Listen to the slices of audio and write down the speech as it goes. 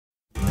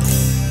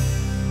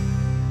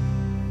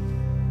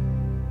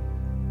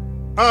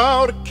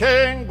Our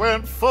king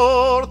went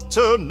forth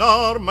to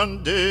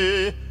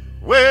Normandy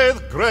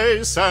with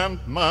grace and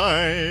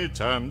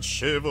might and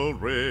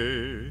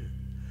chivalry.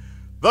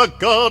 The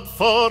God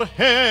for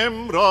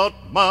him wrought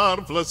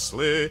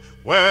marvellously,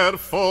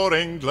 wherefore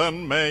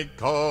England may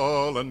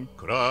call and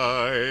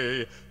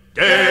cry,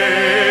 Deo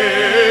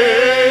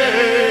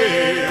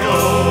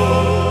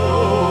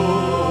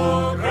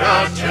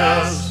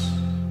gratias.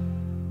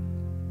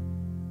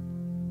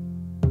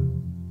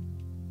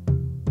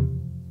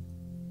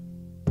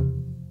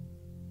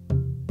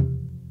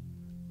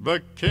 The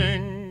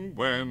king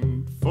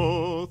went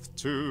forth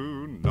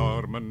to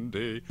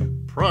Normandy,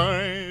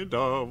 pride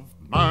of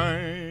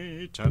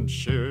might and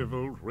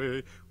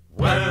chivalry.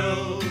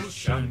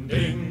 Welsh and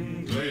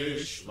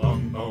English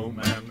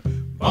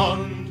longbowmen,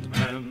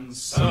 bondmen,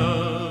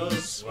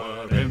 sirs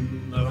were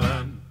in the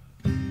van.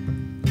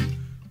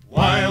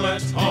 While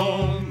at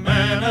home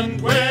men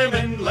and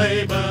women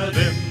laboured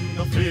in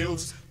the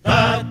fields,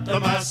 that the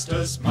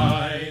masters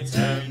might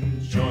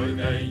enjoy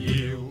their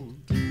yield.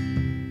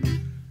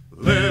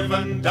 Live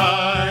and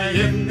die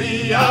in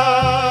the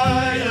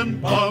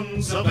iron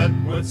bonds of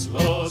Edward's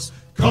laws,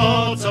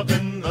 caught up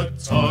in the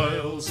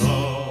toils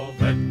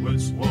of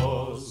Edward's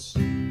wars.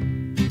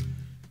 In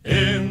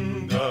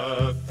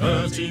the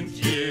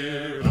 13th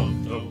year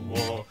of the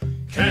war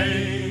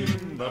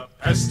came the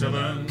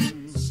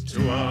pestilence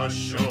to our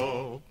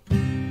shore.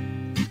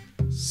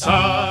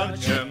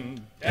 Sergeant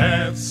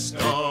Death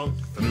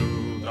stalked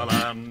through the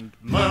land,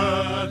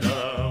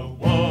 murder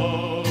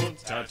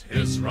walked at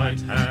his right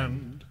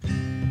hand.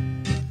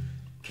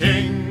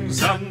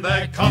 Kings and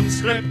their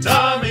conscript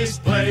armies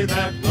play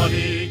their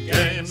bloody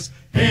games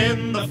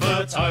in the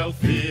fertile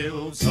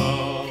fields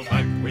of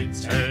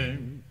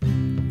Aquitaine.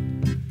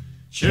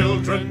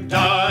 Children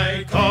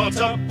die caught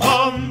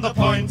upon the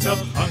point of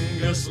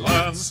hunger's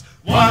lance,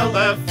 while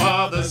their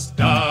fathers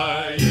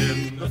die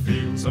in the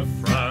fields of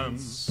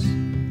France.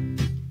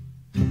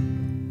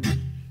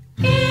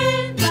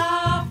 In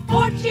the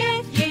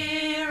 40th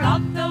year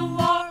of the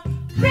war,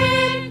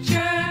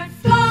 Richard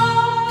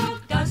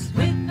flogged us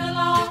with the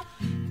law,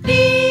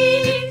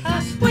 beat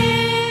us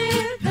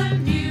with the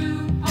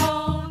new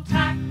poll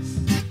tax,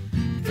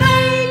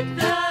 flayed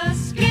the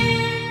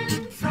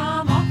skin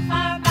from off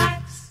our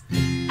backs.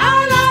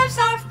 Our lives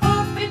are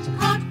forfeit,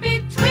 caught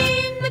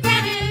between the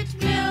granite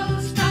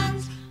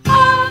millstones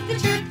of the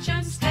church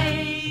and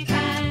state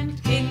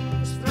and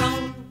king's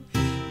throne.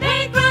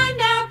 They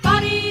grind our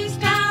bodies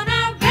down,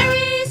 our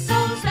very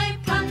souls they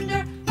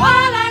plunder,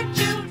 while our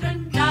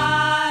children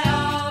die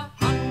of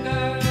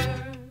hunger.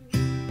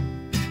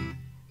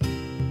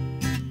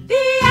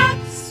 The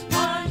axe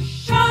was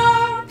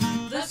sharp,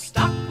 the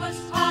stock was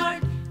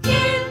hard,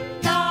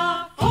 in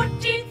the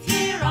 14th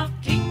year of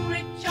King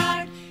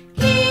Richard,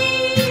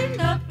 keen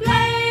the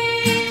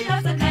blade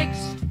of the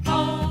next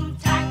poll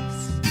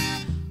tax.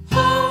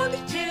 Hold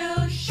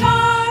till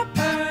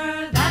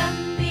sharper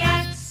than the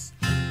axe,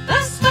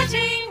 the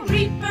sweating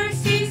reaper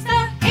sees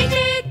the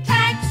hated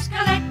tax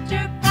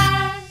collector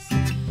pass.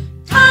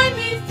 Time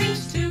he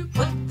thinks to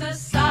put the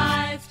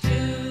scythe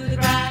to the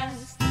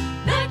grass.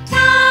 The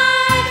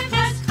time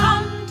has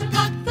come to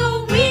pluck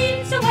the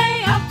weeds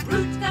away,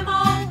 uproot them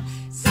all,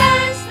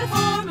 says the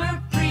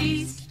former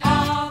priest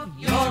of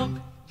York,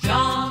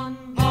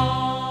 John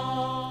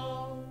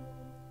Ball.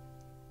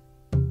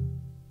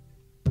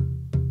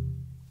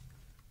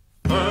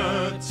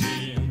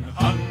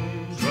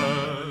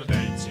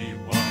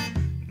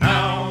 1381,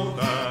 now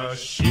the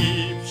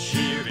sheep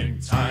shearing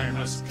time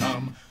has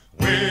come,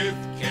 with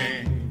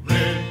King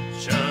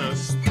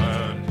Richard's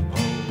third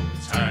poll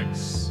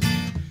tax.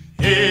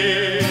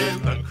 Hear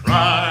the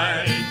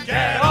cry,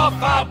 get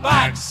off our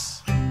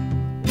backs!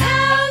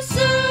 Now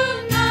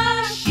soon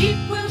the sheep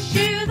will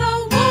shear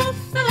the wolf,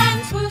 the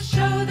lambs will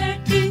show their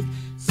teeth,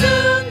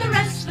 soon the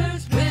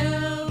wrestlers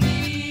will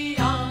be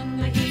on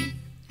the heath,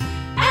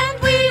 and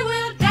we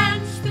will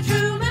dance the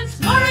Truman's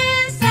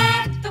Morris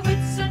at the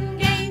Whitsun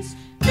games,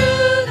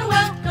 to the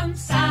welcome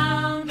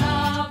sound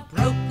of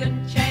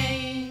broken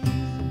chains.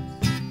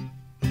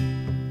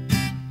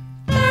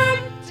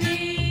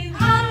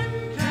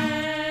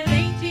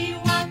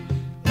 1381,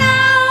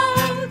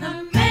 now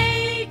the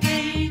May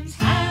games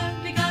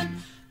have begun.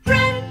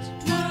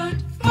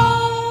 Brentwood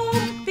folk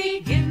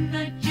begin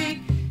the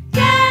jig,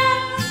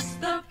 guess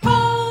the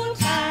poll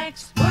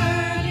tax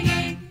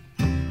whirligig.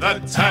 The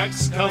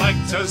tax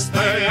collectors,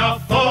 they are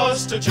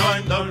forced to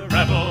join the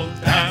rebel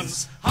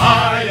dance.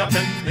 High up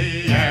in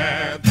the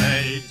air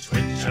they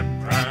twitch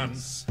and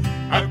prance.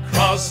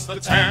 Across the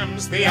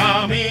Thames the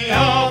army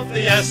of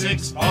the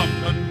Essex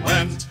bondmen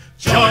went,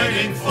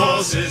 joining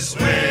forces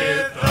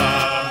with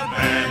the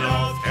men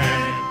of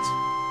Kent.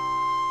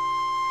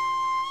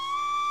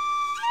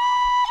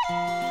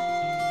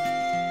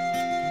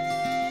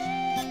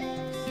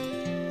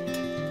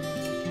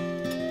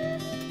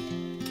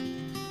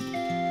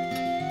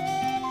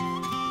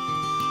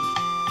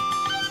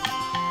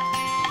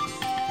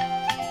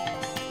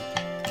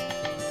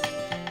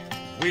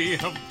 We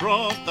have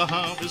brought the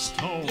harvest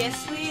home.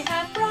 Yes, we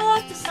have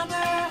brought the summer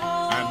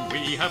home. And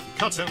we have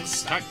cut and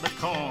stacked the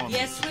corn.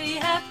 Yes, we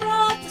have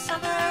brought the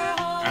summer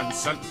home. And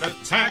sent the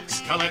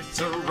tax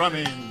collector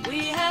running.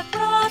 We have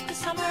brought the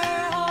summer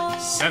home.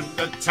 Sent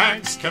the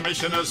tax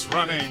commissioners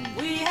running.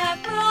 We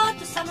have brought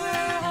the summer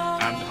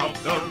home. And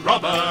of the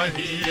robber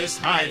he is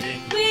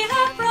hiding. We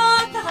have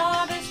brought the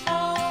harvest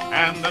home.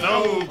 And the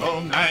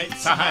noble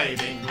knights are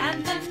hiding.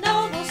 And the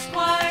noble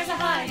squires are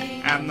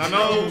hiding. And the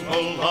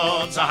noble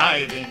lords are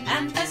hiding.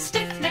 And the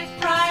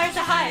stiff-necked friars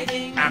are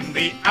hiding. And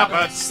the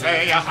abbots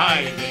they are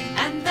hiding.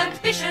 And the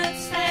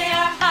bishops they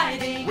are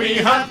hiding. We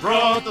have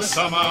brought the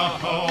summer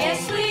home.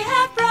 Yes, we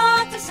have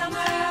brought the summer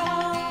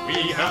home.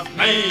 We have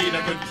made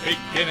a good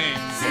beginning.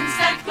 Since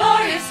that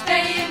glorious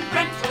day in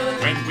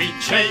Brentwood, When we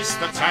chased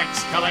the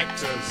tax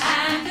collectors.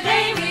 and the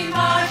day we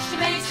marched to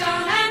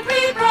Maidstone, and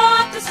we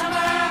brought the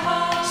summer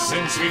home.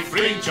 Since we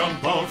freed John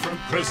Ball from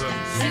prison.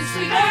 Since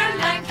we burned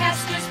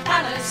Lancaster's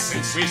palace,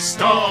 Since we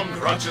stormed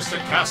Rochester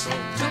Castle.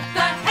 took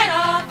the head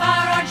off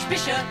our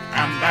Archbishop,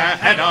 And the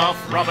head off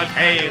Robert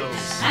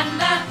Hales. and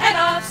the head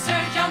of Sir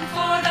John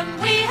Fordham,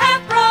 we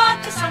have brought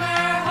the summer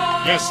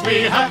home. Yes,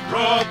 we have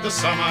brought the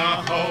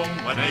summer home.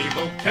 When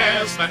Abel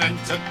Caresman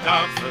entered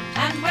Dartford.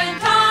 And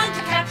went on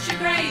to capture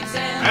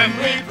Gravesend, And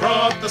we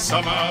brought the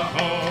summer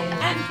home.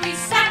 and we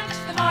sacked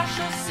the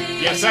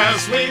Marshalsea. Yes,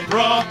 as we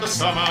brought the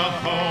summer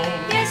home.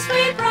 Yes,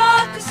 we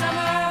brought the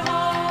summer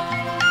home.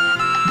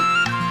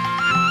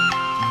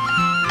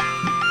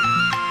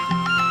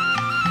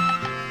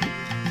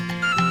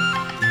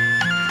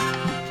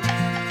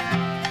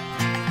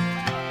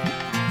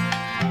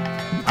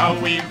 How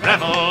we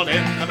revelled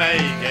in the May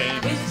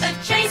games. With the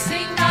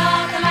chasing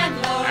of the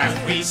landlord, And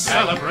we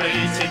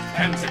celebrated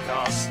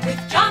Pentecost. with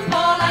John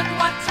Ball and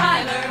Wat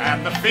Tyler,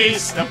 And the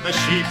feast of the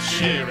sheep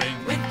shearing.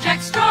 with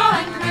Jack Straw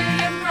and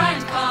William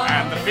Rindcock,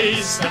 And the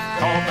feast of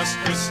Corpus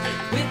Christi.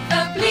 with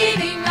the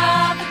bleeding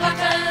of the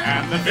glutton,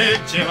 And the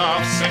vigil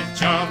of St.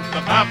 John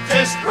the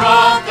Baptist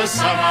brought the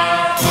summer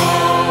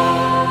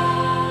home.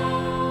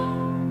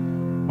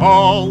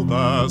 All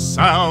the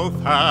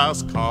South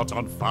has caught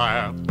on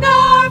fire.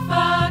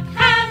 Norfolk,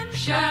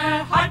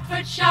 Hampshire,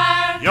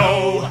 Hertfordshire.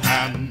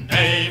 Johann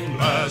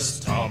Nameless,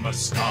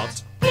 Thomas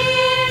Scott.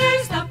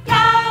 Here's the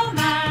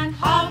ploughman,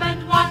 Hob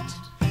and Watt.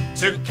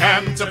 To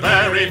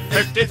Canterbury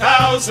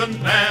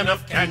 50,000 men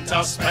of Kent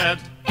are sped.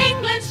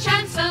 England's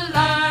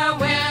Chancellor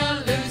will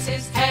lose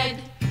his head.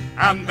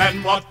 And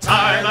then Wat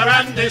Tyler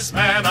and his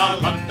men are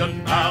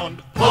London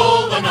bound.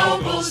 Pull the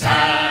nobles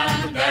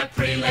and their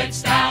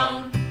prelates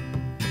down.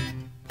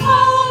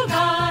 Pull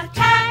the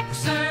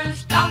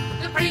taxers, dock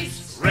the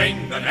priests.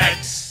 Wring the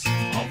necks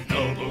of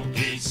noble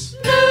geese.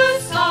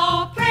 Loose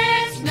all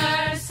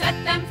prisoners, set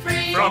them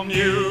free. From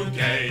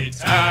Newgate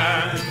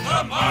and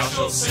the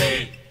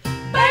Marshalsea.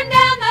 Burn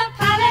down the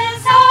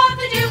palace of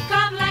the Duke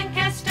of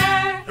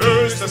Lancaster.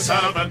 Who's the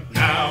servant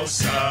now,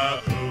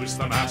 sir? Who's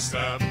the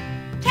master?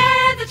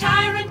 Tear the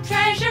tyrant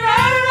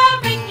treasurer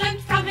of England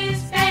from his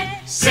bed.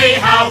 See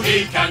how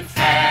he can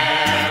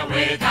fare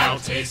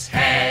without his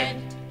head.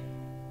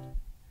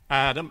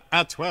 Adam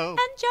Atwell, And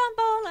John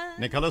Boland,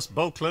 Nicholas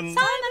Beauclerk,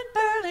 Simon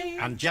Burley,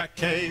 and Jack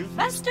Cave,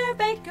 Master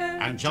Baker,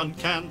 and John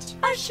Cant,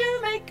 a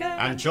shoemaker,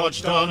 and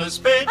George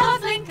Dornersby,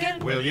 of Lincoln,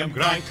 William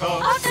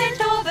Grindcourt, of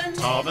St. Albans,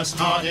 Thomas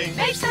Harding,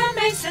 Mason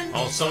Mason,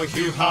 also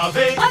Hugh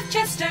Harvey, of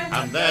Chester,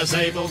 and there's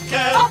Abel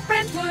Kerr, of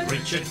Brentwood,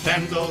 Richard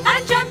Kendall,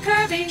 and John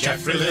Kirby,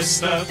 Geoffrey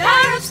Lister,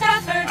 Dyer of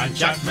Stafford, and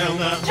Jack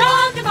Milner.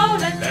 John de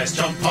Boland, There's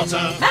John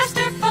Potter,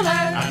 Master Fuller,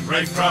 and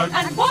Ray Frog,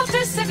 and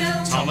Walter Sibyl,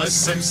 Thomas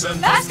Simpson,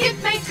 Basket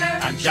Maker,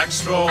 and Jack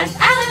Straw. and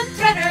Alan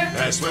Threader,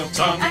 There's Will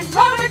Tongue, and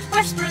Robert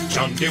Westbrook,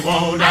 John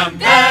Gilwone, and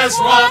there's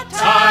Wat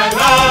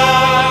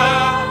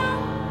Tyler.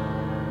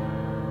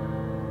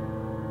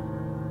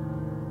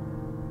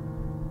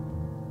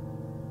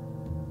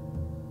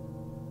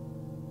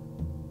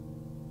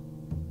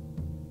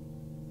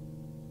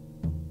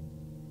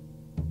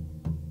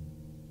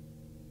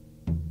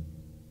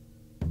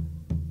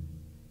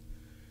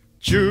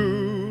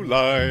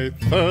 July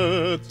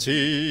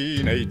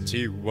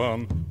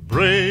 1381,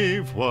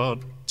 brave Wat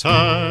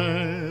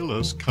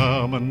Tyler's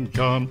come and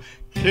gone,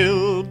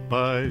 killed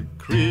by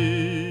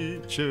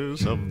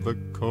creatures of the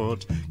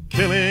court.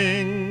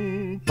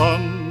 Killing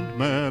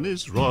bondmen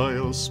is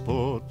royal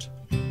sport.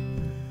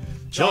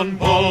 John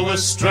Ball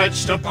was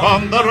stretched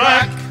upon the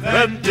rack,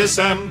 then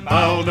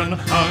disemboweled and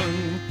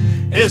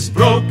hung, his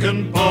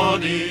broken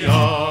body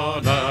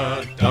on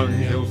a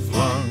dunghill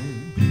flung.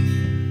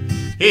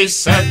 He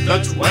said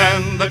that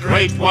when the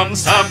great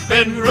ones have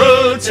been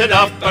rooted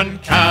up and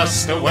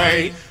cast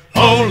away,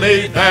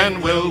 only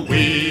then will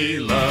we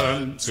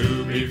learn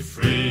to be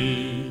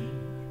free.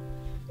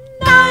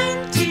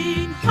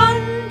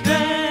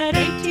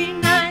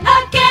 1989,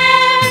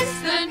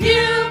 against the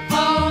new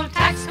poll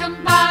tax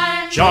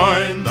combined.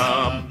 Join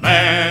the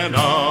men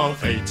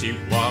of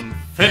 81,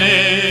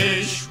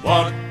 finish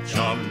what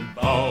John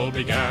Ball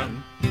began.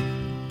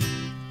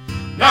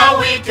 Now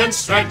we can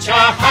stretch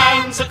our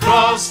hands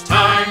across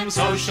time's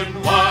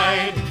ocean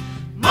wide,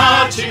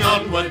 marching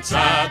onwards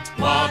at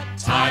Wat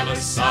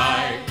tireless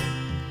side.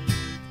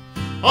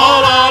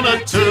 All honour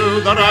to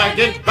the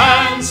ragged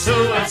bands who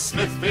at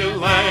Smithfield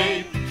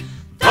lay,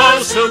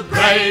 those who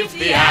braved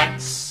the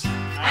axe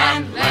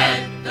and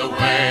led the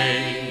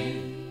way.